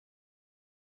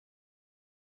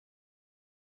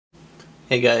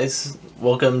Hey guys,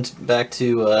 welcome back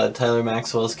to Tyler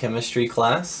Maxwell's chemistry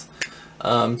class.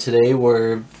 Today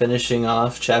we're finishing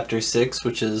off chapter 6,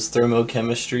 which is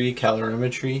thermochemistry,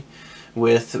 calorimetry,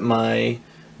 with my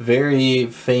very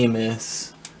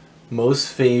famous,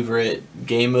 most favorite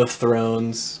Game of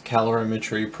Thrones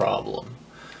calorimetry problem.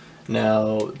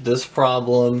 Now, this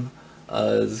problem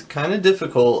is kind of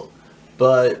difficult,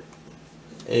 but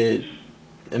it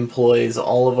employs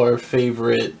all of our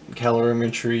favorite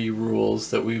calorimetry rules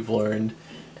that we've learned,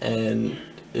 and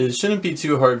it shouldn't be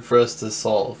too hard for us to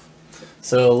solve.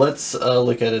 So let's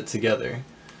look at it together.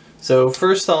 So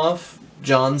first off,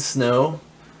 Jon Snow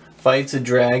fights a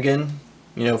dragon.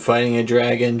 You know, fighting a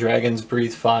dragon, dragons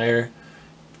breathe fire.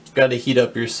 Got to heat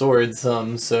up your sword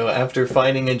some. So after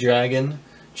fighting a dragon,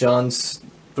 Jon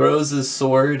throws his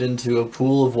sword into a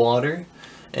pool of water,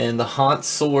 and the hot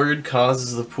sword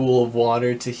causes the pool of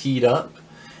water to heat up,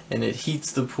 and it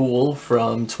heats the pool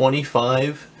from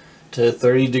 25 to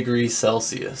 30 degrees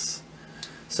Celsius.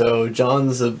 So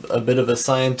Jon's a bit of a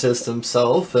scientist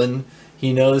himself, and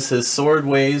he knows his sword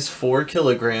weighs 4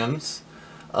 kilograms.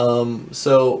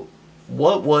 So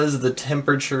what was the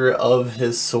temperature of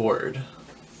his sword?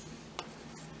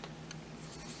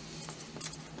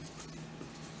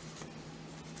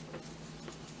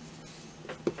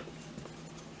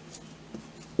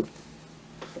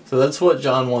 So that's what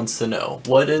Jon wants to know.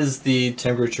 What is the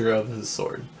temperature of his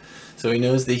sword? So he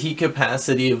knows the heat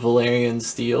capacity of Valerian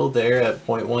steel there at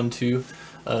 0.12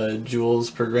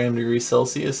 joules per gram degree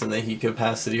Celsius, and the heat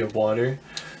capacity of water.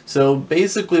 So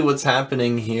basically what's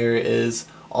happening here is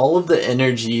all of the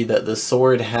energy that the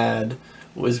sword had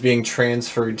was being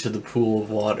transferred to the pool of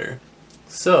water.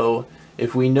 So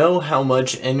if we know how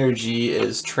much energy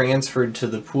is transferred to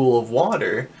the pool of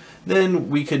water, then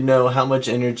we could know how much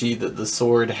energy that the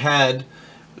sword had.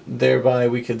 Thereby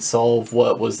we could solve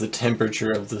what was the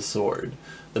temperature of the sword.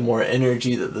 The more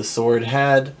energy that the sword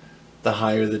had, the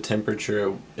higher the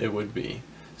temperature it would be.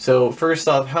 So first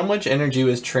off, how much energy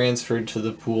was transferred to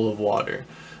the pool of water?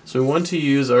 So we want to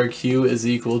use our Q is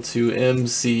equal to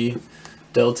mc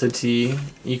delta T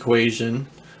equation,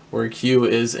 where Q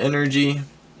is energy,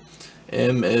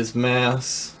 M is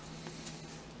mass,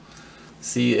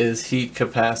 C is heat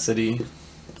capacity,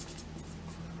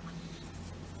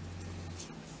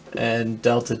 and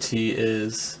delta T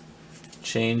is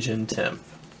change in temp.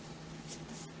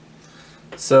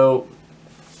 So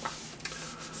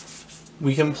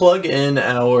we can plug in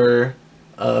our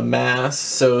mass,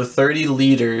 so 30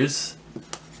 liters,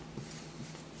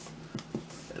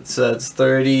 so that's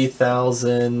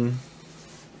 30,000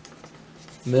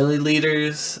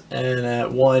 milliliters, and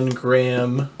at 1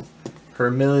 gram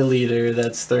per milliliter,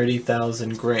 that's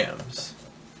 30,000 grams.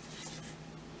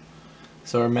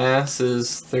 So our mass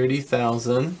is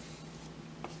 30,000.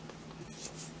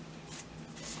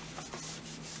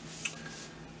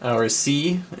 Our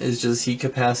C is just heat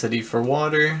capacity for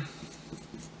water.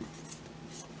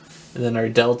 And then our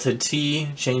delta T,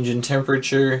 change in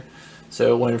temperature.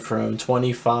 So it went from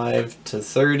 25 to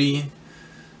 30.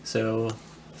 So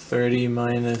 30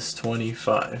 minus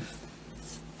 25.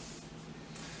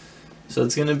 So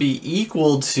it's going to be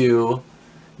equal to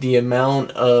the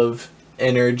amount of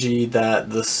energy that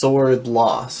the sword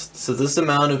lost. So this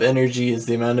amount of energy is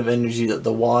the amount of energy that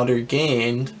the water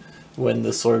gained when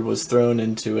the sword was thrown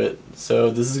into it. So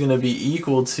this is going to be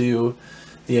equal to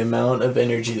the amount of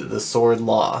energy that the sword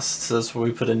lost. So that's where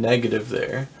we put a negative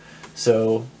there.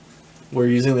 So we're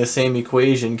using the same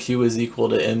equation, Q is equal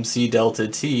to mc delta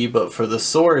T, but for the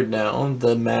sword now,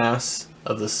 the mass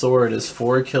of the sword is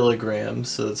 4 kilograms,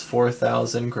 so that's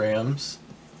 4,000 grams.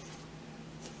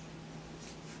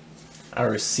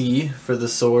 Our C for the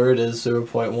sword is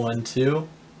 0.12.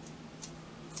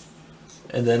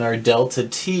 And then our delta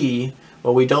T,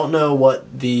 well, we don't know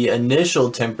what the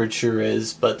initial temperature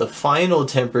is, but the final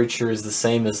temperature is the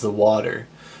same as the water,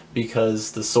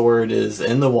 because the sword is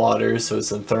in the water, so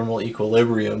it's in thermal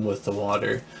equilibrium with the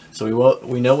water. So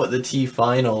we know what the T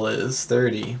final is,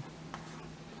 30.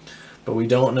 But we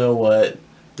don't know what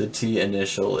the T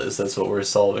initial is. That's what we're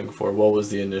solving for. What was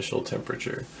the initial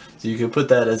temperature? So you could put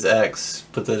that as X,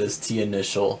 put that as T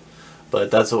initial, but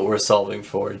that's what we're solving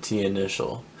for, T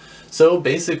initial. So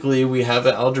basically we have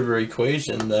an algebra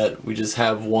equation that we just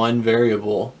have one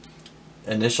variable,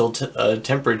 initial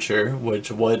temperature, which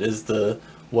what was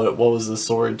the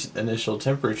sword initial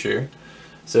temperature.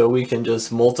 So we can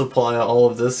just multiply all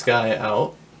of this guy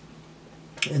out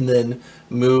and then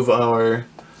move our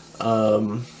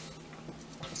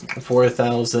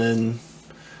 4,000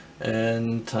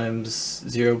 and times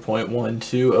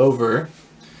 0.12 over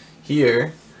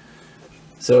here.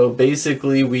 So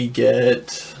basically we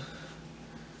get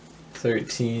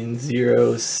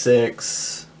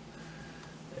 1306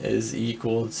 is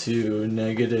equal to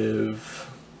negative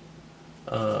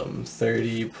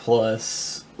 30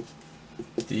 plus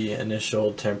the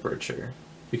initial temperature,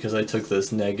 because I took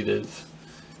this negative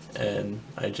and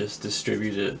I just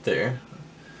distributed it there.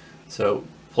 So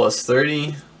plus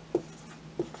 30,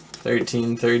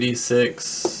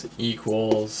 1336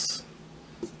 equals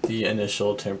the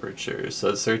initial temperature. So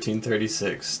it's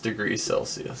 1336 degrees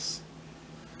Celsius.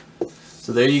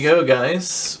 So there you go,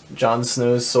 guys. Jon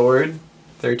Snow's sword,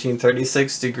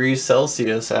 1336 degrees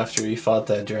Celsius after he fought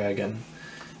that dragon.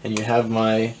 And you have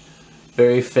my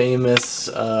very famous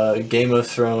Game of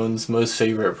Thrones most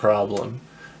favorite problem.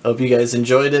 I hope you guys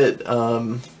enjoyed it.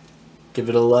 Give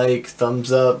it a like,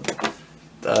 thumbs up,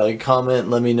 comment,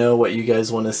 let me know what you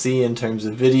guys want to see in terms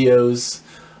of videos.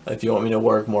 If you want me to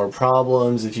work more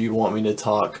problems, if you want me to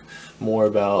talk more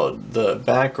about the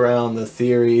background, the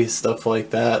theory, stuff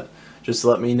like that, just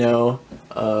let me know.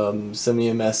 Send me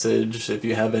a message if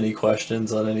you have any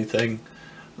questions on anything.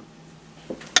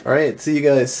 Alright, see you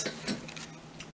guys.